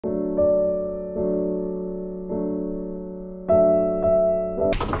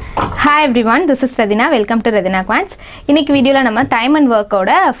Hi everyone, this is Radhina. Welcome to Radhina Quants. இன்னைக்கு வீடியோல நம்ம time and work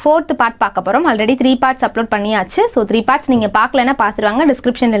ஓட 4th part பார்க்க போறோம். ஆல்ரெடி 3 parts அப்லோட் பண்ணியாச்சு. So 3 parts நீங்க பார்க்கலனா பாத்துருவாங்க.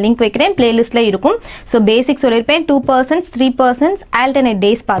 டிஸ்கிரிப்ஷன்ல லிங்க் வைக்கிறேன். பிளேலிஸ்ட்ல இருக்கும். So basics சொல்லிருப்பேன். 2%, 3%, alternate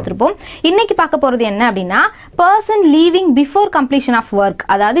days பார்த்திருப்போம். இன்னைக்கு பார்க்க போறது என்ன அப்படினா person leaving before completion of work.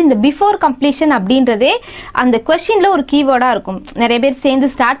 அதாவது இந்த before completion அப்படின்றதே அந்த क्वेश्चनல ஒரு கீவேர்டா இருக்கும். நிறைய பேர் சேர்ந்து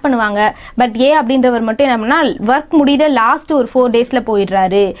ஸ்டார்ட் பண்ணுவாங்க. பட் ஏ அப்படின்றவர் மட்டும் என்ன பண்ணா வர்க் முடியற லாஸ்ட் ஒரு 4 டேஸ்ல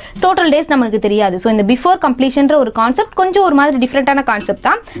போயிடுறாரு. Total days நமக்கு தெரியாது. So இந்த before completion ஒரு கான்செப்ட் கொஞ்சம் ஒரு மாதிரி டிஃபரண்டான கான்செப்ட்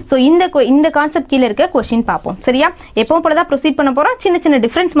தான். So இந்த கான்செப்ட் கீழ இருக்க क्वेश्चन பாப்போம். சரியா? எப்பவும் போல தான் ப்ரோசீட் பண்ண போறோம். சின்ன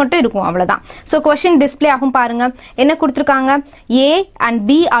டிஃபரன்ஸ் மட்டும் இருக்கும் அவ்வளவுதான். So क्वेश्चन டிஸ்ப்ளே ஆகும் பாருங்க. என்ன கொடுத்திருக்காங்க? A and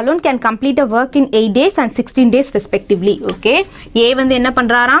B alone can complete a work in 8 days and 16 days respectively. Okay? A வந்து என்ன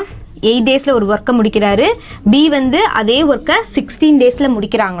பண்றாராம்? 8 daysல ஒரு வர்க்க முடிக்கிறாரு. B வந்து அதே வர்க்க 16 daysல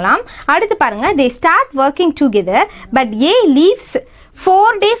முடிக்கிறாங்களாம். அடுத்து பாருங்க, they start working together but A leaves 4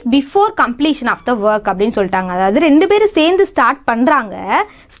 days before completion of the work அப்படினு சொல்லிட்டாங்க. அதாவது ரெண்டு பேரும் சேர்ந்து ஸ்டார்ட் பண்றாங்க.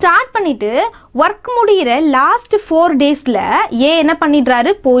 ஸ்டார்ட் பண்ணிட்டு வர்க் முடியிற லாஸ்ட் 4 டேஸ்ல ஏ என்ன பண்ணிடுறாரு?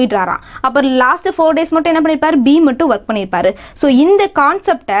 போயிடுறாராம். அப்ப லாஸ்ட் 4 டேஸ் மட்டும் என்ன பண்ணிருப்பாரு? பி மட்டும் வர்க் பண்ணிருப்பாரு. சோ இந்த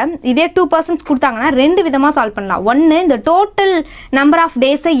கான்செப்ட இதே 2% கொடுத்தாங்கன்னா ரெண்டு விதமா சால்வ் பண்ணலாம். ஒன்னு, இந்த டோட்டல் நம்பர் ஆஃப்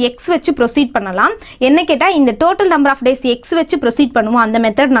டேஸை எக்ஸ் வச்சு ப்ரொசீட் பண்ணலாம். என்ன கேட்டா இந்த total number of days X வச்சு ப்ரொசீட் பண்ணுவோம். அந்த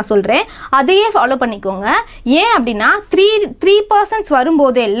மெத்தட் நான் சொல்றேன், அதையே ஃபாலோ பண்ணிக்கோங்க. ஏன் அப்படின்னா 3%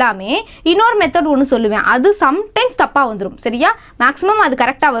 வரும்போது எல்லாமே இன்னொரு மெத்தட் ஒன்று சொல்லுவேன். அது சம்டைம்ஸ் தப்பா வந்துடும். சரியா? மேக்ஸிமம் அது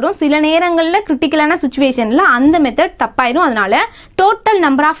கரெக்டா வரும். சில நேரங்கள்ல கிரிட்டிக்கலான சிச்சுவேஷன்ல அந்த மெத்தட் தப்பாயிரும். அதனால டோட்டல்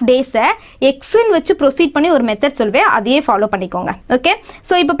நம்பர் ஆஃப் டேஸை எக்ஸ்ன்னு வச்சு ப்ரொசீட் பண்ணி ஒரு மெத்தட் சொல்வேன், அதையே ஃபாலோ பண்ணிக்கோங்க. ஓகே?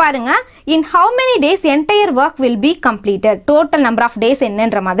 ஸோ இப்போ பாருங்க, in how many days entire work will be completed? Total number of days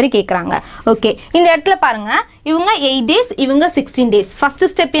என்னன்ற மாதிரி கேட்குறாங்க. ஓகே, இந்த இடத்துல பாருங்க, இவங்க 8 days, இவங்க 16 days. ஃபர்ஸ்ட்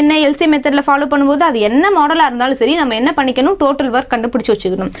ஸ்டெப் என்ன? எல்சி மெத்தட்ல ஃபாலோ பண்ணும்போது அது என்ன மாடலா இருந்தாலும் சரி, நம்ம என்ன பண்ணிக்கணும்? டோட்டல் ஒர்க் கண்டுபிடிச்சு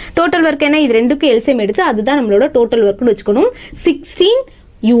வச்சுக்கணும். டோட்டல் ஒர்க் என்ன? இது ரெண்டுக்கும் எல்சிஎம் எடுத்து அதுதான் நம்மளோட டோட்டல் ஒர்க்னு வச்சுக்கணும். 16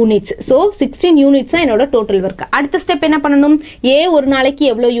 யூனிட்ஸ். ஸோ 16 யூனிட்ஸ் தான் என்னோட டோட்டல் ஒர்க். அடுத்த ஸ்டெப் என்ன பண்ணணும்? ஏ ஒரு நாளைக்கு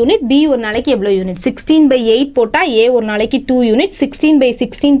எவ்வளோ யூனிட், பி ஒரு நாளைக்கு எவ்வளோ யூனிட். 16/8 போட்டா ஏ ஒரு நாளைக்கு 2 யூனிட்,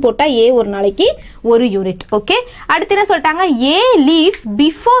 16/16 போட்டா ஏ ஒரு நாளைக்கு 1 யூனிட். ஓகே, அடுத்து என்ன சொல்லிட்டாங்க? ஏ leaves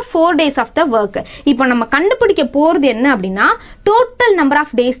before 4 days of the work. இப்போ நம்ம கண்டுபிடிக்க போறது என்ன அப்படின்னா டோட்டல் நம்பர்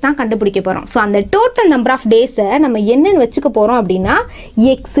ஆஃப் டேஸ் தான் கண்டுபிடிக்க போறோம். ஸோ அந்த டோட்டல் நம்பர் ஆஃப் டேஸை நம்ம என்னன்னு வச்சுக்க போறோம் அப்படின்னா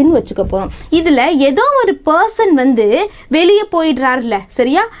எக்ஸ்ன்னு வச்சுக்க போறோம். இதுல ஏதோ ஒரு பர்சன் வந்து வெளியே போயிடுறாருல,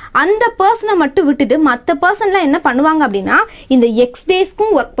 சரியா? அந்த பர்சனை மட்டும் விட்டுட்டு மற்ற பர்சன்லாம் என்ன பண்ணுவாங்க அப்படின்னா இந்த எக்ஸ்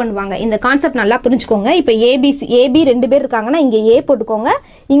டேஸ்க்கும் ஒர்க் பண்ணுவாங்க. இந்த கான்செப்ட் நல்லா புரிஞ்சுக்கோங்க. இப்போ ஏபி ரெண்டு பேர் இருக்காங்கன்னா இங்க ஏ போட்டுக்கோங்க,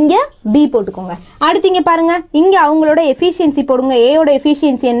 இங்க பி போட்டுக்கோங்க. அடுத்து இங்க பாருங்க, இங்க அவங்களோட எஃபிஷியன்சி போடுங்க. ஏயோட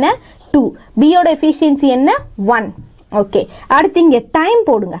எஃபிஷியன்சி என்ன? 2, பியோட எஃபிஷியன்சி என்ன? 1. ஓகே, அடுத்து இங்க டைம்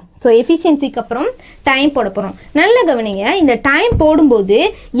போடுங்க. ஸோ எஃபிஷியன்சிக்கு அப்புறம் டைம் போட போகிறோம். நல்ல கவனிங்க, இந்த டைம் போடும்போது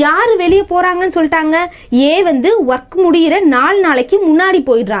யார் வெளியே போகிறாங்கன்னு சொல்லிட்டாங்க? ஏ வந்து ஒர்க் முடிகிற 4 நாளைக்கு முன்னாடி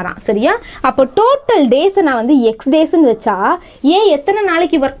போயிடுறாராம். சரியா? அப்போ டோட்டல் டேஸை நான் வந்து எக்ஸ் டேஸ்ன்னு வச்சா ஏ எத்தனை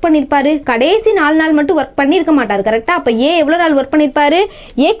நாளைக்கு ஒர்க் பண்ணியிருப்பாரு? கடைசி 4 நாள் மட்டும் ஒர்க் பண்ணியிருக்க மாட்டார். கரெக்டாக? அப்போ ஏ எவ்வளோ நாள் ஒர்க் பண்ணியிருப்பாரு?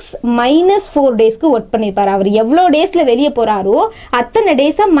 எக்ஸ் -4 டேஸ்க்கு ஒர்க் பண்ணியிருப்பாரு. அவர் எவ்வளோ டேஸில் வெளியே போகிறாரோ அத்தனை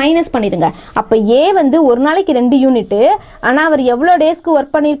டேஸை மைனஸ் பண்ணிடுங்க. அப்போ ஏ வந்து ஒரு நாளைக்கு 2 யூனிட்டு, ஆனால் அவர் எவ்வளோ டேஸ்க்கு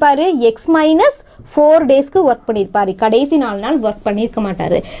ஒர்க் பண்ணியிருப்பாரு? எக்ஸ் -4 டேஸ்க்கு ஒர்க் பண்ணிருப்பாரு. கடைசி 4 நாள் ஒர்க் பண்ணிருக்க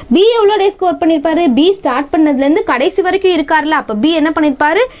மாட்டாரு. பி எவ்வளவு டேஸ்க்கு ஒர்க் பண்ணிருப்பாரு? பி ஸ்டார்ட் பண்ணதுல இருந்து கடைசி வரைக்கும் இருக்காருல, அப்ப பி என்ன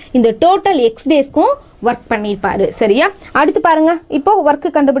பண்ணிருப்பாரு? இந்த டோட்டல் எக்ஸ் டேஸ்க்கும் ஒர்க் பண்ணிருப்பாரு. சரியா? அடுத்து பாருங்க, இப்போ ஒர்க்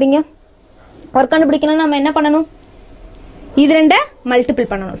கண்டுபிடிங்க. ஒர்க் கண்டுபிடிக்கணும் நம்ம என்ன பண்ணணும்? இது ரெண்ட மல்டிபிள்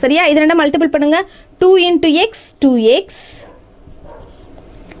பண்ணணும். சரியா? இது ரெண்ட மல்டிபிள் பண்ணுங்க. 2 × x 2x,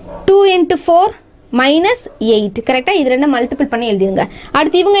 2 × 4 -8. கரெக்டா? இது ரெண்டு மல்டிபிள் பண்ணி எழுதிருங்க.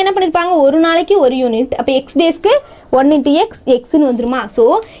 அடுத்து இவங்க என்ன பண்ணிருப்பாங்க? ஒரு நாளைக்கு 1 யூனிட். அப்ப எக்ஸ் டேஸ்க்கு 1 × x எக்ஸ்ன்னு வந்துருமா? ஸோ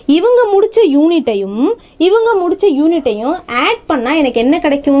இவங்க முடிச்ச யூனிட்டையும் ஆட் பண்ணா எனக்கு என்ன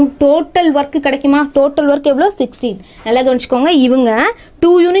கிடைக்கும்? டோட்டல் ஒர்க் கிடைக்குமா? டோட்டல் ஒர்க் எவ்வளோ? 16. நல்லா கவனிச்சுக்கோங்க. இவங்க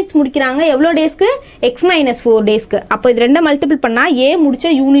 2 யூனிட்ஸ் முடிக்கிறாங்க. எவ்வளோ டேஸ்க்கு? எக்ஸ் -4 டேஸ்க்கு. அப்போ இது ரெண்டும் மல்டிபிள் பண்ணா ஏ முடிச்ச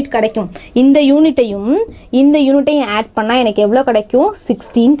யூனிட் கிடைக்கும். இந்த யூனிட்டையும் ஆட் பண்ணா எனக்கு எவ்வளோ கிடைக்கும்?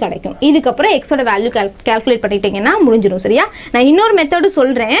 16 கிடைக்கும். இதுக்கப்புறம் எக்ஸோட வேல்யூ கால்குலேட் பண்ணிட்டீங்கன்னா முடிஞ்சிடும். சரியா? நான் இன்னொரு மெத்தடு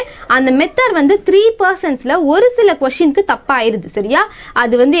சொல்றேன். அந்த மெத்தட் வந்து 3%ல ஒரு சில क्वेश्चनக்கு தப்பா ஆயிருது. சரியா?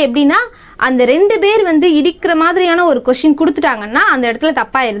 அது வந்து எப்படின்னா அந்த ரெண்டு பேர் வந்து இடிக்கிற மாதிரியான ஒரு क्वेश्चन கொடுத்துட்டாங்கன்னா அந்த இடத்துல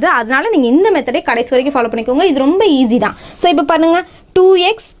தப்பாயிருது. அதனால நீங்க இந்த மெத்தடை கடைசி வரைக்கும் ஃபாலோ பண்ணிக்கோங்க. இது ரொம்ப ஈஸி தான். ஸோ இப்போ பாருங்க,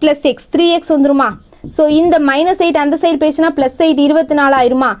 2x + x 3x வந்துருமா? ஸோ இந்த -8 அந்த சைடு பேசினா +8 24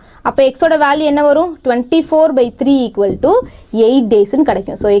 ஆயிருமா? அப்போ எக்ஸோட வேல்யூ என்ன வரும்? 24/3 = 8 டேஸ்ன்னு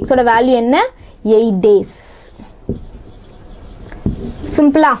கிடைக்கும். ஸோ எக்ஸோட வேல்யூ என்ன? 8 டேஸ்.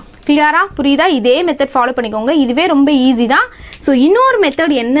 சிம்பிளா? கிளியரா? புரியுதா? இதே மெத்தட் ஃபாலோ பண்ணிக்கோங்க. இதுவே ரொம்ப ஈஸி தான். ஸோ இன்னொரு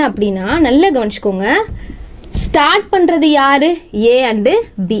மெத்தட் என்ன அப்படின்னா நல்லா கவனிச்சுக்கோங்க. ஸ்டார்ட் பண்ணுறது யார்? A and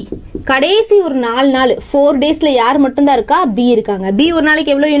B. கடைசி ஒரு 4 நாள் 4 டேஸில் யார் மட்டும்தான் இருக்கா? பி இருக்காங்க. பி ஒரு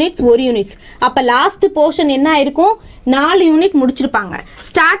நாளைக்கு எவ்வளோ யூனிட்ஸ்? 1 யூனிட்ஸ். அப்போ லாஸ்ட் போர்ஷன் என்ன ஆயிருக்கும்? 4 யூனிட் முடிச்சிருப்பாங்க.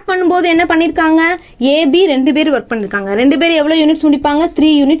 ஸ்டார்ட் பண்ணும்போது என்ன பண்ணியிருக்காங்க? ஏபி 2 பேர் ஒர்க் பண்ணியிருக்காங்க. 2 பேர் எவ்வளோ யூனிட்ஸ் முடிப்பாங்க?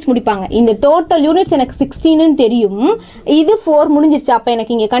 3 யூனிட்ஸ் முடிப்பாங்க. இந்த டோட்டல் யூனிட்ஸ் எனக்கு 16ன்னு தெரியும். இது 4 முடிஞ்சிருச்சு. அப்போ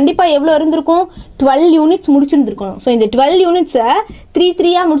எனக்கு இங்கே கண்டிப்பாக எவ்வளோ இருந்திருக்கும்? 12 யூனிட்ஸ் முடிச்சிருந்துருக்கணும். ஸோ இந்த 12 யூனிட்ஸை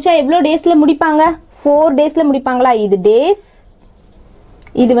 3 முடிச்சா எவ்வளோ டேஸில் முடிப்பாங்க? 4 டேஸில் முடிப்பாங்களா? இது டேஸ்,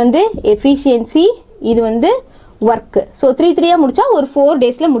 இது வந்து எஃபிஷியன்சி, இது வந்து ஒர்க்கு. ஸோ 3 முடிச்சா ஒரு 4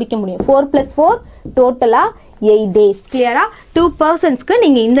 டேஸில் முடிக்க முடியும். 4 + 4 டோட்டலாக 8 டேஸ். கிளியரா? 2 பர்சன்ஸ்க்கு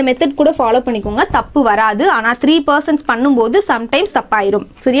நீங்கள் இந்த மெத்தட் கூட ஃபாலோ பண்ணிக்கோங்க, தப்பு வராது. ஆனால் 3 பர்சன்ஸ் பண்ணும்போது சம்டைம்ஸ் தப்பாயிரும்.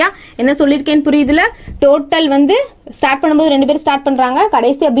 சரியா? என்ன சொல்லியிருக்கேன்னு புரியுதுல? டோட்டல் வந்து ஸ்டார்ட் பண்ணும்போது 2 பேர் ஸ்டார்ட் பண்ணுறாங்க,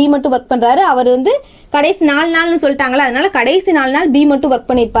 கடைசியாக பி மட்டும் ஒர்க் பண்ணுறாரு. அவர் வந்து கடைசி 4 நாள்னு சொல்லிட்டாங்களா, அதனால கடைசி 4 நாள் பி மட்டும் ஒர்க்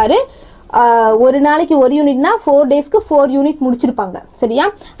பண்ணியிருப்பாரு. ஒரு நாளைக்கு 1 யூனிட்னா 4 டேஸ்க்கு 4 யூனிட் முடிச்சிருப்பாங்க. சரியா?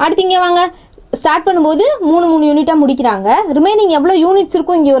 அடுத்து இங்கே வாங்க. ஸ்டார்ட் பண்ணும்போது 3 யூனிட்டாக முடிக்கிறாங்க. ரிமைனிங் எவ்வளோ யூனிட்ஸ்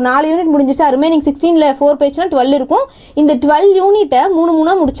இருக்கும்? இங்கே ஒரு 4 யூனிட் முடிஞ்சிச்சா? ரிமைனிங் 16ல் 4 போயிடுச்சுன்னா 12 இருக்கும். இந்த 12 யூனிட்டை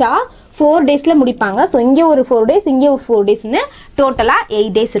 3 முடிச்சா 4 டேஸில் முடிப்பாங்க. ஸோ இங்கே ஒரு 4 டேஸ், இங்கே ஒரு 4 டேஸ்ன்னு டோட்டலாக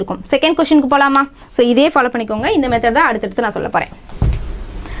 8 டேஸ் இருக்கும். செகண்ட் கொஸ்டினுக்கு போகலாமா? ஸோ இதே ஃபாலோ பண்ணிக்கோங்க. இந்த மெத்தட் தான் அடுத்தடுத்து நான் சொல்ல போகிறேன்.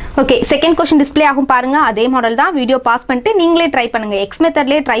 ஓகே, செகண்ட் கொஸ்டின் டிஸ்பிளே ஆகும் பாருங்க. அதே மாடல் தான். வீடியோ பாஸ் பண்ணிட்டு நீங்களே ட்ரை பண்ணுங்க. எக்ஸ்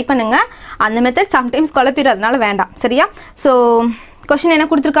மெத்தட்லேயே ட்ரை பண்ணுங்க. அந்த மெத்தட் சம்டைம்ஸ் குழப்பிடும், அதனால வேண்டாம். சரியா? ஸோ கொஸ்டின் என்ன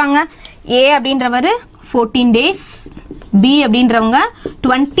கொடுத்துருக்காங்க? ஏ அப்படின்றவர் 14 டேஸ், பி அப்படின்றவங்க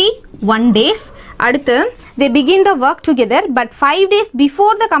 21 டேஸ். அடுத்து they begin the work together but 5 days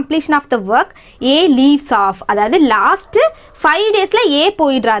before the completion of the work A leaves off. அதாவது லாஸ்ட் 5 டேஸ்ல ஏ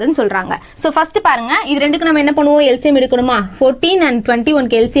போயிடுறாருன்னு சொல்றாங்க. ஸோ ஃபர்ஸ்ட் பாருங்க, இது ரெண்டுக்கு நம்ம என்ன பண்ணுவோம்? எல்சிஎம் எடுக்கணுமா? 14 and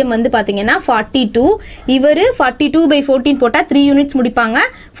 21 எல்சிஎம் வந்து பாத்தீங்கன்னா 42. இவர் 42/14 போட்டா 3 யூனிட்ஸ் முடிப்பாங்க.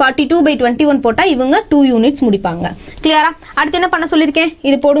 42/21 போட்டா இவங்க 2 யூனிட்ஸ் முடிப்பாங்க. கிளியரா? அடுத்து என்ன பண்ண சொல்லியிருக்கேன்?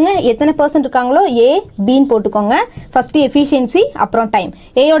 இது போடுங்க. எத்தனை பர்சன்ட் இருக்காங்களோ ஏ பின்னு போட்டுக்கோங்க. ஃபர்ஸ்ட் எஃபிஷியன்சி, அப்புறம் டைம்.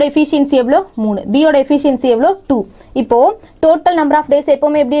 ஏயோட எஃபிஷியன்சி எவ்வளோ? 3. பியோட எஃபிஷியன்சி எவ்வளோ? 2. இப்போ டோட்டல் நம்பர் ஆஃப் டேஸ்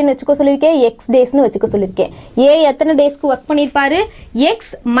எப்பவுமே எப்படின்னு வச்சுக்க சொல்லியிருக்கேன்? எக்ஸ் டேஸ்னு வச்சுக்க சொல்லியிருக்கேன். ஏ எத்தனை டேஸ்க்கு ஒர்க் பண்ணியிருப்பாரு?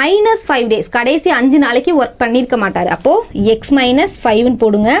 X -5 days. கடைசி 5 நாளைக்கு ஒர்க் பண்ணியிருக்க மாட்டாரு. அப்போ எக்ஸ் -5ன்னு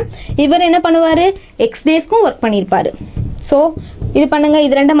போடுங்க. இவர் என்ன பண்ணுவாரு? எக்ஸ் டேஸ்க்கும் ஒர்க் பண்ணியிருப்பாரு. ஸோ இது பண்ணுங்க,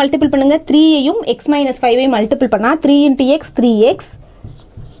 இது ரெண்டை மல்டிபிள் பண்ணுங்க. 3ஐயும் x - 5ஐயும் மல்டிபிள் பண்ணா 3 × x 3x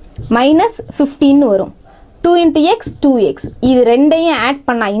 -15 வரும். 2 × x 2x. இது ரெண்டையும் ஆட்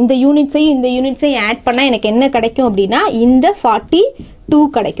பண்ணா, இந்த யூனிட்ஸையும் ஆட் பண்ணா எனக்கு என்ன கிடைக்கும் அப்படின்னா இந்த 42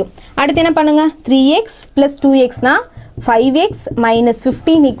 கிடைக்கும். அடுத்து என்ன பண்ணுங்க? 3x + 2xனா 5x -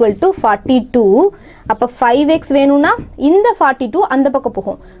 15 = 42. அப்போ 5x வேணும்னா இந்த 42 அந்த பக்கம்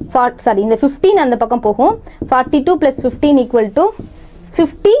போகும். இந்த 15 அந்த பக்கம் போகும். 42 + 15 =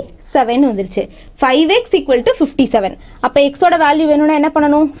 57 வந்துருச்சு. 5x = 57. அப்போ எக்ஸோட வேல்யூ வேணும்னா என்ன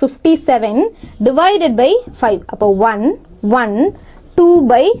பண்ணணும்? 57 / 5. அப்போ 1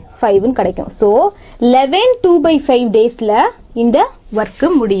 2/5 கிடைக்கும். ஸோ 11 2/5 டேஸில் இந்த ஒர்க்கு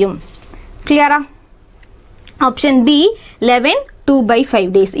முடியும். கிளியரா? Option B 11 2/5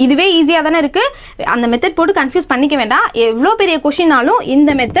 days. இதுவே ஈஸியாக தானே இருக்குது. அந்த மெத்தட் போட்டு கன்ஃபியூஸ் பண்ணிக்க வேண்டாம். எவ்வளோ பெரிய கொஷினாலும்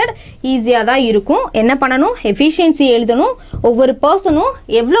இந்த மெத்தட் ஈஸியாக தான் இருக்கும். என்ன பண்ணணும்? எஃபிஷியன்சி எழுதணும். ஒவ்வொரு பர்சனும்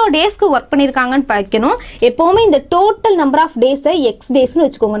எவ்வளோ டேஸ்க்கு ஒர்க் பண்ணியிருக்காங்கன்னு பார்க்கணும். எப்போவுமே இந்த டோட்டல் நம்பர் ஆஃப் டேஸை எக்ஸ் டேஸ்ன்னு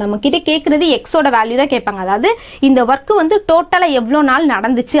வச்சுக்கோங்க. நம்ம கிட்ட கேட்குறது எக்ஸோட வேல்யூ தான் கேட்பாங்க. அதாவது இந்த ஒர்க்கு வந்து டோட்டலாக எவ்வளோ நாள்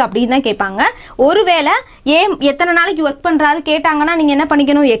நடந்துச்சு அப்படின்னு தான் கேட்பாங்க. ஒருவேளை எத்தனை நாளைக்கு ஒர்க் பண்ணுறாரு கேட்டாங்கன்னா நீங்கள் என்ன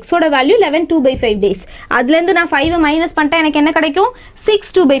பண்ணிக்கணும்? எக்ஸோட வேல்யூ 11 2/5 டேஸ். அதுலேருந்து நான் 5 மைனஸ் பண்ணிட்டேன், எனக்கு என்ன கிடைக்கும்? 6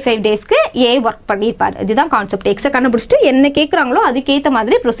 2/5 டேஸ்க்கு ஏ ஒர்க் பண்ணியிருப்பார். இதுதான் கான்செப்ட். எக்ஸை கண்டுபிடிச்சிட்டு என்ன கேட்குறாங்களோ அதுக்கேற்ற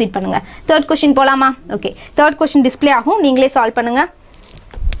மாதிரி ப்ரொசீட் பண்ணுங்க. தேர்ட் கொஸ்டின் போலாமா? ஓகே, தேர்ட் கொஸ்டின் டிஸ்பிளே ஆகும். நீங்களே சால்வ் பண்ணுங்க.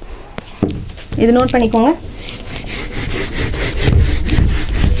 இது நோட் பண்ணிக்கோங்க.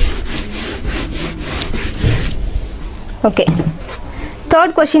 ஓகே,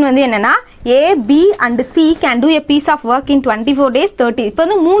 தேர்ட் கொஸ்டின் வந்து என்னன்னா A, B and C can do a piece of work in 24 days 30. இப்போ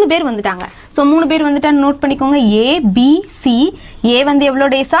வந்து 3 பேர் வந்துட்டாங்க. ஸோ 3 பேர் வந்துட்டா நோட் பண்ணிக்கோங்க. A, B, C. A வந்து எவ்வளோ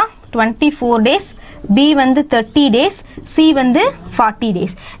டேஸா? 24 டேஸ். B வந்து 30 டேஸ். C வந்து 40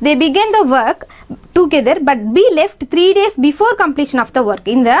 days. They began the work together but B left 3 days before completion of the work.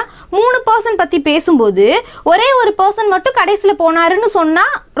 இந்த 3 பர்சன் பற்றி பேசும்போது ஒரே ஒரு பர்சன் மட்டும் கடைசியில் போனாருன்னு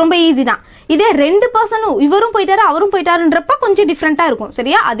சொன்னால் ரொம்ப ஈஸி தான். இதே 2% இவரும் போயிட்டாரு அவரும் போயிட்டாருன்றப்ப கொஞ்சம் டிஃப்ரெண்ட்டாக இருக்கும்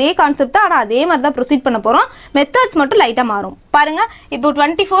சரியா. அதே கான்செப்ட் தான், ஆனால் அதே மாதிரி தான் ப்ரொசீட் பண்ண போகிறோம். மெத்தட்ஸ் மட்டும் லைட்டாக மாறும். பாருங்க இப்போ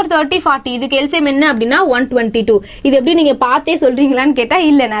 24, 30, 40 இதுக்கு எல்சிஎம் என்ன அப்படின்னா 122. இது எப்படி நீங்கள் பார்த்தே சொல்கிறீங்களான்னு கேட்டால்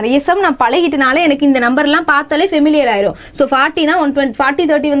இல்லை, நிறைய சம் நான் பழகிட்டனால எனக்கு இந்த நம்பர்லாம் பார்த்தாலே ஃபெமிலியர் ஆயிரும். ஸோ 40னா 120, 40,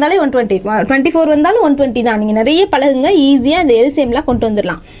 30 வந்தாலே 120, 24 வந்தாலும் 120 தான். நீங்கள் நிறைய பழகுங்க, ஈஸியாக இந்த எல்சிஎம்லாம் கொண்டு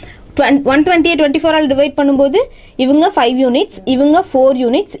வந்துடலாம். 120 24 ஆல் டிவைட் பண்ணும்போது இவங்க 5 யூனிட்ஸ், இவங்க 4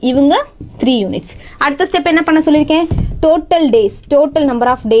 யூனிட்ஸ், இவங்க 3 யூனிட்ஸ். அடுத்த ஸ்டெப் என்ன பண்ண சொல்லியிருக்கேன், total days, total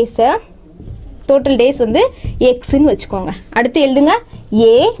number of டேஸை total days வந்து எக்ஸ்ன்னு வச்சுக்கோங்க. அடுத்து எழுதுங்க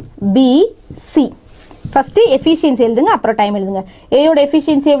ஏ பி சி. ஃபஸ்ட்டு எஃபிஷியன்சி எழுதுங்க, அப்புறம் டைம் எழுதுங்க. ஏயோட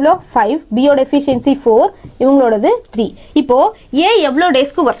எஃபிஷியன்சி எவ்வளோ 5, பியோட எஃபிஷியன்சி 4, இவங்களோடது 3. இப்போது ஏ எவ்வளோ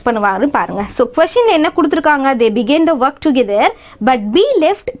டேஸ்க்கு ஒர்க் பண்ணுவாருன்னு பாருங்கள். ஸோ கொஷினில் என்ன கொடுத்துருக்காங்க, தே began the work together but B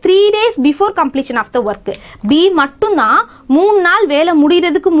left 3 days before completion of the work. B மட்டும்தான் 3 நாள் வேலை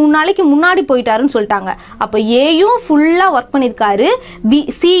முடிகிறதுக்கு 3 நாளைக்கு முன்னாடி போயிட்டாருன்னு சொல்லிட்டாங்க. அப்போ ஏயும் ஃபுல்லாக ஒர்க் பண்ணியிருக்காரு,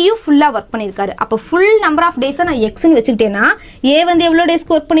 சியும் ஃபுல்லாக ஒர்க் பண்ணியிருக்காரு. அப்போ ஃபுல் நம்பர் ஆஃப் டேஸை நான் எக்ஸ்ன்னு வச்சுக்கிட்டேன்னா ஏ வந்து எவ்வளோ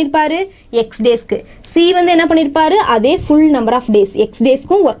டேஸ்க்கு ஒர்க் பண்ணியிருப்பாரு, எக்ஸ் டேஸ்க்கு. சி வந்து என்ன பண்ணியிருப்பாரு, அதே full number of days X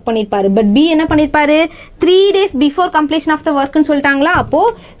டேஸ்க்கும் work பண்ணியிருப்பாரு. பட் பி என்ன பண்ணியிருப்பாரு, 3 days before completion of the ஒர்க்னு சொல்லிட்டாங்களா.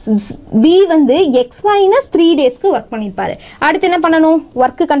 அப்போது பி வந்து எக்ஸ் மைனஸ் 3 daysக்கு ஒர்க் பண்ணியிருப்பாரு. அடுத்து என்ன பண்ணணும்,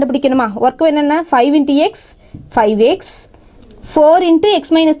 ஒர்க்கு கண்டுபிடிக்கணுமா. ஒர்க்கு என்னென்ன 5 into x 5x, 4 into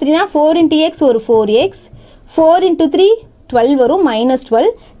x minus 3னா 4 into x ஒரு 4x, 4 into 3 12 வரும் -12,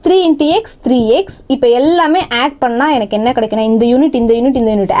 3 into x 3x. இப்போ எல்லாமே ஆட் பண்ணால் எனக்கு என்ன கிடைக்கணும், இந்த யூனிட் இந்த யூனிட்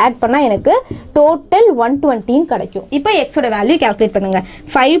இந்த யூனிட் ஆட் பண்ணால் எனக்கு டோட்டல் 120 கிடைக்கும். இப்போ எக்ஸோட வேல்யூ கால்குலேட் பண்ணுங்கள்.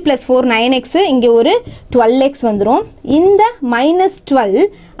 5 + 4 9x, இங்கே ஒரு 12x வந்துடும். இந்த -12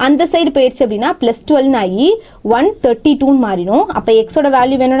 அந்த சைடு போயிடுச்சு அப்படின்னா +12 ஆகி 132 மாறிடும். அப்போ எக்ஸோட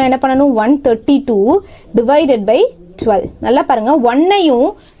வேல்யூ வேணும்னா என்ன பண்ணணும், 132 டிவைடட் பை 12. நல்லா பாருங்க, 1ஐயும்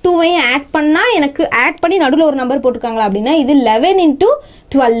 2ஐயும் ஆட் பண்ணால் எனக்கு ஆட் பண்ணி நடுவில் ஒரு நம்பர் போட்டிருக்காங்களா அப்படின்னா இது 11 into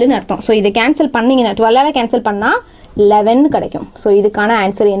 12ன்னு அர்த்தம். ஸோ இதை கேன்சல் பண்ணிங்கன்னா 12ஆல் கேன்சல் பண்ணால் 11 கிடைக்கும். ஸோ இதுக்கான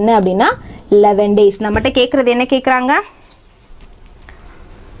ஆன்சர் என்ன அப்படின்னா 11 days. நம்மகிட்ட கேட்குறது என்ன கேட்குறாங்க,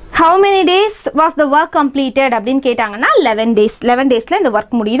 how many days was the work completed அப்படின்னு கேட்டாங்கன்னா 11 days. 11 daysல இந்த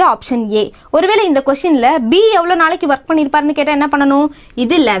ஒர்க் முடியுது, ஆப்ஷன் ஏ. ஒருவேளை இந்த கொஸ்டின்ல பி எவ்வளோ நாளைக்கு ஒர்க் பண்ணியிருப்பாருன்னு கேட்டால் என்ன பண்ணணும்,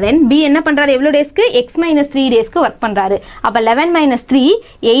 இது 11, பி என்ன பண்ணுறாரு எவ்வளோ டேஸ்க்கு x - 3 daysக்கு ஒர்க் பண்ணுறாரு. அப்போ 11 - 3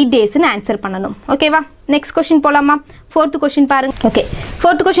 8 daysன்னு ஆன்சர் பண்ணணும். ஓகேவா, நெக்ஸ்ட் கொஸ்டின் போகலாமா. 4th கொஸ்டின் பாருங்க. ஓகே,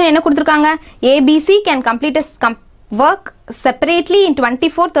 4th கொஸ்டின் என்ன கொடுத்துருக்காங்க, ABC can complete work separately in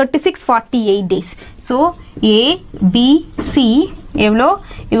 24, 36, 48 days. So A, B, C எவ்வளோ,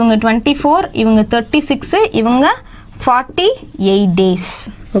 இவங்க 24, இவங்க 36, இவங்க 48 days.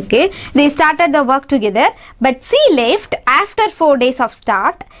 Okay, they started the work together but C left after 4 days of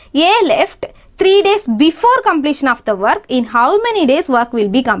start. A left 3 days before completion of the work. In how many days work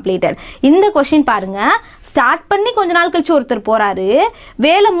will be completed? இந்த question பாருங்க, start பண்ணி கொஞ்ச நாள் கழிச்சு ஒருத்தர் போறாரு,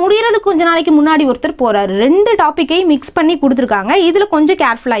 வேலை முடியறது கொஞ்ச நாளைக்கு முன்னாடி ஒருத்தர் போறாரு. 2 டாப்பிக்கையும் மிக்ஸ் பண்ணி கொடுத்துருக்காங்க. இதுல கொஞ்சம்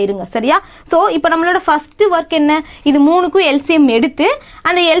கேர்ஃபுல்லா இருங்க சரியா. ஸோ இப்போ நம்மளோட ஃபர்ஸ்ட் ஒர்க் என்ன, இது 3க்கும் எல்சிஎம் எடுத்து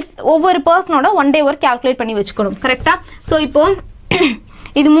அந்த ஒவ்வொரு பர்சனோட 1 day ஒர்க் கால்குலேட் பண்ணி வச்சுக்கணும் கரெக்டா. ஸோ இப்போ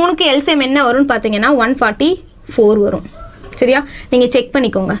இது 3க்கு எல்சிஎம் என்ன வரும்னு பார்த்தீங்கன்னா 144 வரும் சரியா. நீங்கள் செக்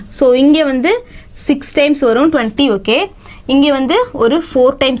பண்ணிக்கோங்க. ஸோ இங்கே வந்து 6 times வரும் 20. ஓகே, இங்கே வந்து ஒரு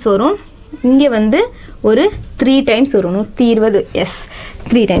 4 times வரும், இங்கே வந்து ஒரு 3 times வரும் 120. S,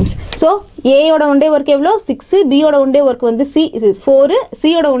 3 times. So ஏயோட 1 day work எவ்வளோ 6, பியோட 1 day ஒர்க் வந்து 4,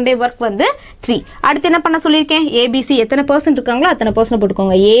 சியோட 1 day ஒர்க் வந்து 3. அடுத்து என்ன பண்ண சொல்லியிருக்கேன், ஏபிசி எத்தனை பர்சன்ட் இருக்காங்களோ அத்தனை பர்சன்ட்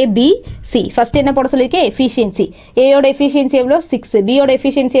போட்டுக்கோங்க. ஏபிசி ஃபர்ஸ்ட் என்ன போட சொல்லியிருக்கேன், எஃபிஷியன்சி. ஏயோட எஃபிஷியன்சி எவ்வளோ 6, பியோட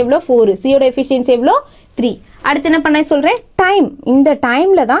எஃபிஷியன்சி எவ்வளோ 4, சியோட எஃபிஷியன்சி எவ்வளோ 3. அடுத்து என்ன பண்ண சொல்கிறேன், டைம். இந்த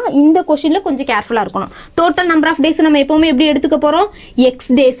டைமில் தான் இந்த கொஷினில் கொஞ்சம் கேர்ஃபுல்லாக இருக்கணும். டோட்டல் நம்பர் ஆஃப் டேஸ் நம்ம எப்போவுமே எப்படி எடுத்துக்க போகிறோம், எக்ஸ்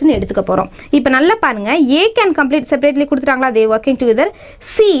டேஸ்ன்னு எடுத்துக்க போகிறோம். இப்போ நல்லா பாருங்கள், ஏ can complete separately கொடுத்துட்டாங்களா, they working together.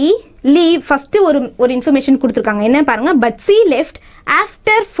 C leave first ஒரு இன்ஃபர்மேஷன் கொடுத்துருக்காங்க, என்ன பாருங்கள், but see left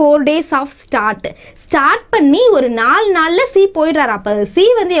after 4 days of start பண்ணி ஒரு 4 நாளில் சி போயிடுறாரு. அப்போ சி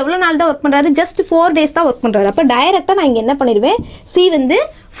வந்து எவ்வளோ நாள் தான் ஒர்க் பண்ணுறாரு, ஜஸ்ட் 4 days தான் ஒர்க் பண்ணுறாரு. அப்போ டைரெக்டாக நான் இங்கே என்ன பண்ணிடுவேன், சி வந்து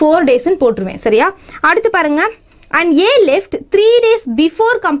 4 daysன்னு போட்டுருவேன் சரியா. அடுத்து பாருங்க, and A left 3 days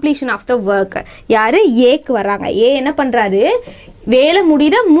before completion of the work. யாரு, ஏக்கு வர்றாங்க. ஏ என்ன பண்ணுறாரு, வேலை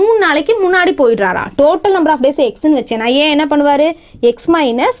முடிகிற 3 நாளைக்கு முன்னாடி போயிடுறாரா. டோட்டல் நம்பர் ஆஃப் டேஸ் எக்ஸ்ன்னு வச்சேன். நான் ஏன் என்ன பண்ணுவார், எக்ஸ் -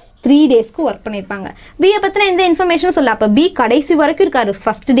 3 டேஸ்க்கு ஒர்க் பண்ணியிருப்பாங்க. பியை பற்றின எந்த இன்ஃபர்மேஷனும் சொல்ல. அப்போ பி கடைசி வரைக்கும் இருக்காரு,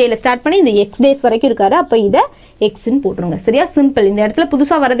 ஃபர்ஸ்ட் டேல ஸ்டார்ட் பண்ணி இந்த எக்ஸ் டேஸ் வரைக்கும் இருக்காரு. அப்போ இதை எக்ஸ்ன்னு போட்டுருங்க. சரியா, சிம்பிள். இந்த இடத்துல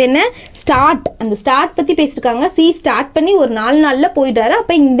புதுசாக வரது என்ன, ஸ்டார்ட். அந்த ஸ்டார்ட் பற்றி பேசியிருக்காங்க. சி ஸ்டார்ட் பண்ணி ஒரு 4 நாளில் போயிட்டாரு.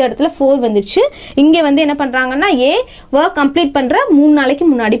 அப்போ இந்த இடத்துல 4 வந்துருச்சு. இங்கே வந்து என்ன பண்ணுறாங்கன்னா ஏ ஒர்க் கம்ப்ளீட் பண்ணுற 3 நாளைக்கு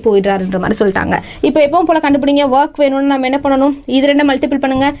முன்னாடி போயிடுறாருன்ற மாதிரி சொல்லிட்டாங்க. இப்போ எப்பவும் போல கண்டுபிடிங்க. ஒர்க் வேணும்னு நம்ம என்ன பண்ணணும், இது 2 மல்டிபிள்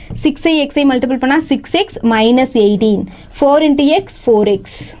பண்ணுங்க. 6ஐ எக்ஸை மல்டிபிள் பண்ணால் 6x minus 18, 4 into x 4x,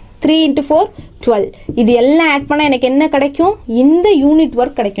 3 into 4 12. இது எல்லாம் ஆட் பண்ணால் எனக்கு என்ன கிடைக்கும், இந்த யூனிட்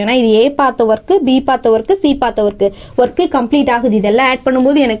ஒர்க் கிடைக்கும். இது ஏ பார்த்த ஒர்க்கு, பி பார்த்த ஒர்க்கு, சி பார்த்த ஒர்க்கு கம்ப்ளீட் ஆகுது. இதெல்லாம் ஆட்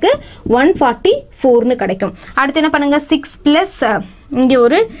பண்ணும்போது எனக்கு 144ன்னு கிடைக்கும். அடுத்து என்ன பண்ணுங்க, 6 ப்ளஸ் இங்கே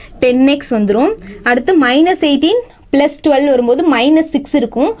ஒரு 10x வந்துடும். அடுத்து -18 ப்ளஸ் 12 வரும்போது -6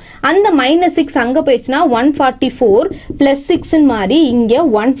 இருக்கும். அந்த -6 அங்கே போயிடுச்சுன்னா 144 ப்ளஸ் 6ன்னு மாறி இங்கே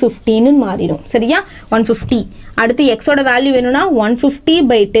 115ன்னு மாறிடும். சரியா, 150. அடுத்து எக்ஸோட வேல்யூ வேணும்னா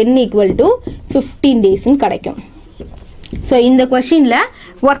 150/10 ஈக்குவல் டு 15 டேஸ்ன்னு கிடைக்கும். ஸோ இந்த கொஷினில்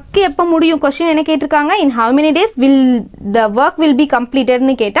ஒர்க் எப்போ முடியும், கொஷின் என்ன கேட்டிருக்காங்க, in how many days will the work will be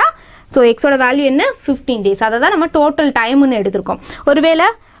கம்ப்ளீட்டட்னு கேட்டால் ஸோ எக்ஸோட வேல்யூ என்ன 15 டேஸ். அதை தான் நம்ம டோட்டல் டைம்னு எடுத்திருக்கோம். ஒருவேளை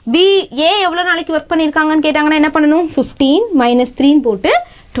பி ஏ எவ்வளோ நாளைக்கு ஒர்க் பண்ணியிருக்காங்கன்னு கேட்டாங்கன்னா என்ன பண்ணணும், 15 - 3ன்னு போட்டு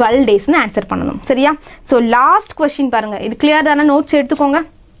 12 டேஸ்ன்னு ஆன்சர் பண்ணணும். சரியா, ஸோ லாஸ்ட் கொஷின் பாருங்க. இது கிளியர் தானே, நோட்ஸ் எடுத்துக்கோங்க.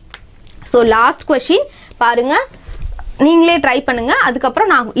 ஸோ லாஸ்ட் கொஷின் பாருங்க, நீங்களே ட்ரை பண்ணுங்க.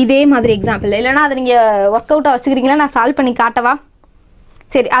 அதுக்கப்புறம் நான் இதே மாதிரி எக்ஸாம்பிள் இல்லைனா அதை நீங்கள் ஒர்க் அவுட்டாக வச்சுக்கிறீங்களா, நான் சால்வ் பண்ணி காட்டவா?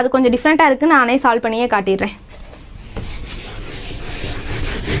 சரி, அது கொஞ்சம் டிஃப்ரெண்ட்டாக இருக்குது, நானே சால்வ் பண்ணியே காட்டிடுறேன்.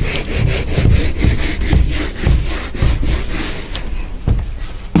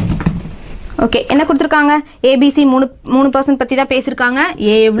 ஓகே, என்ன கொடுத்துருக்காங்க, ஏபிசி 3% பற்றி தான் பேசியிருக்காங்க.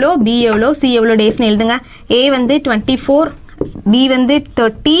 ஏ எவ்வளோ, பி எவ்வளோ, சி எவ்வளோ டேஸ்ன்னு எழுதுங்க. ஏ வந்து 24, பி வந்து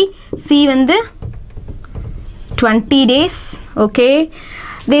 30, சி வந்து 20 days. Okay,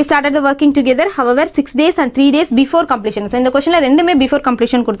 they started the working together, however 6 days and 3 days before completion. So in the question la rendume before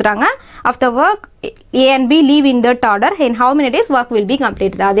completion கொடுத்துறாங்க. Of the work A and B leave in that order, in how many days work will be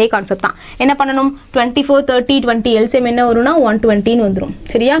completed. அதே concept தான். என்ன பண்ணணும், 24 30 20 LCM என்ன வரும்னா 120 ன்னு வந்துரும்.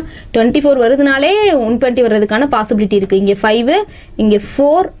 சரியா, 24 வருதுனாலே 120 வர்றதுக்கான பாசிபிலிட்டி இருக்கு. இங்க 5, இங்க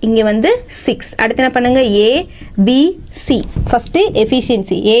 4, இங்க வந்து 6. அடுத்து என்ன பண்ணுங்க, A B C. First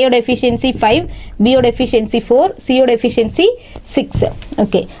efficiency, A யோட எஃபிஷியன்சி 5, B யோட எஃபிஷியன்சி 4, C யோட எஃபிஷியன்சி 6.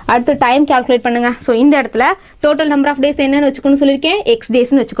 ஓகே, அடுத்து டைம் கால்குலேட் பண்ணுங்க. ஸோ இந்த இடத்துல டோட்டல் நம்பர் ஆஃப் டேஸ் என்னன்னு வச்சுக்கணும்னு சொல்லியிருக்கேன், எக்ஸ்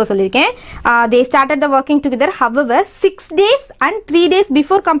டேஸ்ன்னு வச்சுக்கோ சொல்லியிருக்கேன். They started the working together, however 6 days and 3 days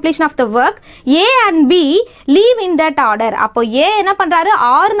before completion of the work A and B leave in that order. அப்போ ஏ என்ன பண்றாரு,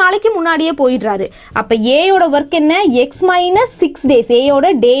 6 நாளைக்கு முன்னாடியே போயிடுறாரு. அப்போ ஏயோட ஒர்க் என்ன, எக்ஸ் - 6 days, ஏயோட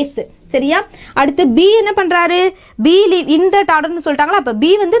டேஸ். சரியா, அடுத்து பி என்ன பண்றாரு, பி லீவ் இன் தட் ஆர்டர்னு சொல்லிட்டாங்களா. அப்போ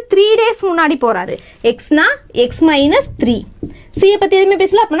பி வந்து 3 days முன்னாடி போறாரு. எக்ஸ்னா எக்ஸ் - 3. சியை பற்றி எதுவுமே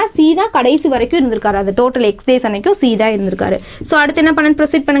பேசல, அப்படின்னா சி தான் கடைசி வரைக்கும் இருந்திருக்காரு. அது டோட்டல் எக்ஸ் டேஸ் அன்னைக்கும் சி தான் இருந்திருக்காரு. ஸோ அடுத்து என்ன பண்ண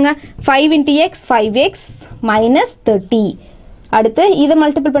ப்ரொசீட் பண்ணுங்க, 5 into x 5x - 30. அடுத்து இதை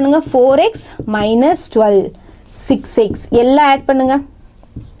மல்டிபிள் பண்ணுங்க, 4x - 12 6x. எல்லாம் ஆட் பண்ணுங்க.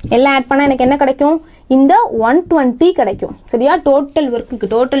 எல்லாம் ஆட் பண்ணால் எனக்கு என்ன கிடைக்கும், இந்த 120 கிடைக்கும். சரியா, டோட்டல்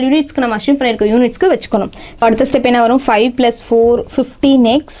ஒர்க்குக்கு டோட்டல் யூனிட்ஸ்க்கு நம்ம அஷ்யூம் பண்ணியிருக்கோம், யூனிட்ஸ்க்கு வச்சுக்கணும். அடுத்த ஸ்டெப் என்ன வரும், 5 + 4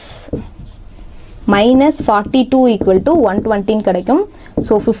 15x -42 ஈக்குவல் டு 120 கிடைக்கும்.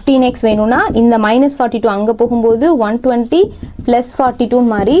 ஸோ 15x வேணும்னா இந்த -42 அங்கே போகும்போது 120 + 42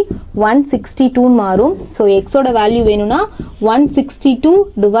 மாறி 162 மாறும். ஸோ எக்ஸோட வேல்யூ வேணும்னா 162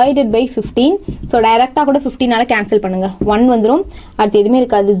 / 15. ஸோ டைரெக்டாக கூட 15ஆல் கேன்சல் பண்ணுங்க, 1 வந்துடும். அடுத்து எதுவுமே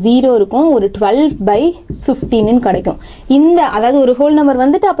இருக்காது, 0 இருக்கும். ஒரு 12/15 கிடைக்கும். இந்த அதாவது ஒரு ஹோல் நம்பர்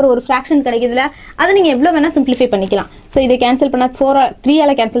வந்துட்டு அப்புறம் ஒரு ஃப்ராக்ஷன் கிடைக்குதுல, அதை நீங்கள் எவ்வளோ வேணால் சிம்பிளிஃபை பண்ணிக்கலாம். ஸோ இதை கேன்சல் பண்ணால்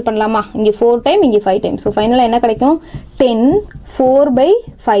 3ஆல் கேன்சல் பண்ணலாமா, இங்கே 4 டைம், இங்கே 5 டைம். ஸோ ஃபைனலாக என்ன கிடைக்கும், 10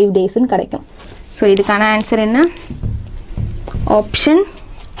 4/5 டேஸ்ன்னு கிடைக்கும். ஸோ இதுக்கான ஆன்சர் என்ன,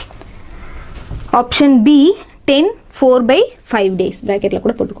 ஆப்ஷன் பி 10 4/5 டேஸ். ப்ராக்கெட்டில்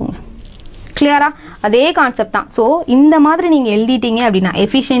கூட போட்டுக்கோங்க. கிளியரா, அதே கான்செப்ட் தான். ஸோ இந்த மாதிரி நீங்கள் எழுதிட்டீங்க அப்படின்னா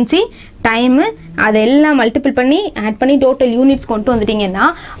எஃபிஷியன்சி டைமு அதெல்லாம் மல்டிபிள் பண்ணி ஆட் பண்ணி டோட்டல் யூனிட்ஸ் கொண்டு வந்துட்டீங்கன்னா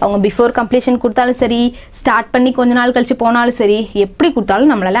அவங்க பிஃபோர் கம்ப்ளீஷன் கொடுத்தாலும் சரி, ஸ்டார்ட் பண்ணி கொஞ்ச நாள் கழிச்சு போனாலும் சரி, எப்படி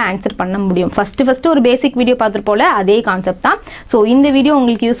கொடுத்தாலும் நம்மளால ஆன்சர் பண்ண முடியும். ஃபர்ஸ்ட் ஒரு பேசிக் வீடியோ பார்த்துட்டு போல அதே கான்செப்ட் தான். ஸோ இந்த வீடியோ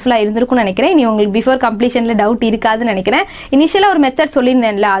உங்களுக்கு யூஸ்ஃபுல்லாக இருந்திருக்கும்னு நினைக்கிறேன். நீ உங்களுக்கு பிஃபோர் கம்ப்ளீஷனில் டவுட் இருக்காதுன்னு நினைக்கிறேன். இனிஷியலாக ஒரு மெத்தட்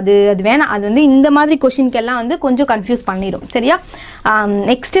சொல்லியிருந்தேன்ல, அது வேணாம். அது வந்து இந்த மாதிரி கொஷின்கெல்லாம் வந்து கொஞ்சம் கன்ஃபியூஸ் பண்ணிடும். சரியா,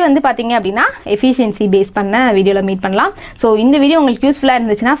 நெக்ஸ்ட் வந்து பார்த்தீங்க அப்படின்னா எஃபிஷியன்சி பேஸ் பண்ண வீடியோவில் மீட் பண்ணலாம். ஸோ இந்த வீடியோ உங்களுக்கு யூஸ்ஃபுல்லாக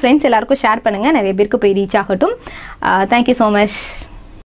இருந்துச்சுன்னா ஃப்ரெண்ட்ஸ் எல்லாருக்கும் ஷேர் பண்ணுங்கள், நிறைய பேருக்கு போய் ரீச் ஆகட்டும். Thank you so much.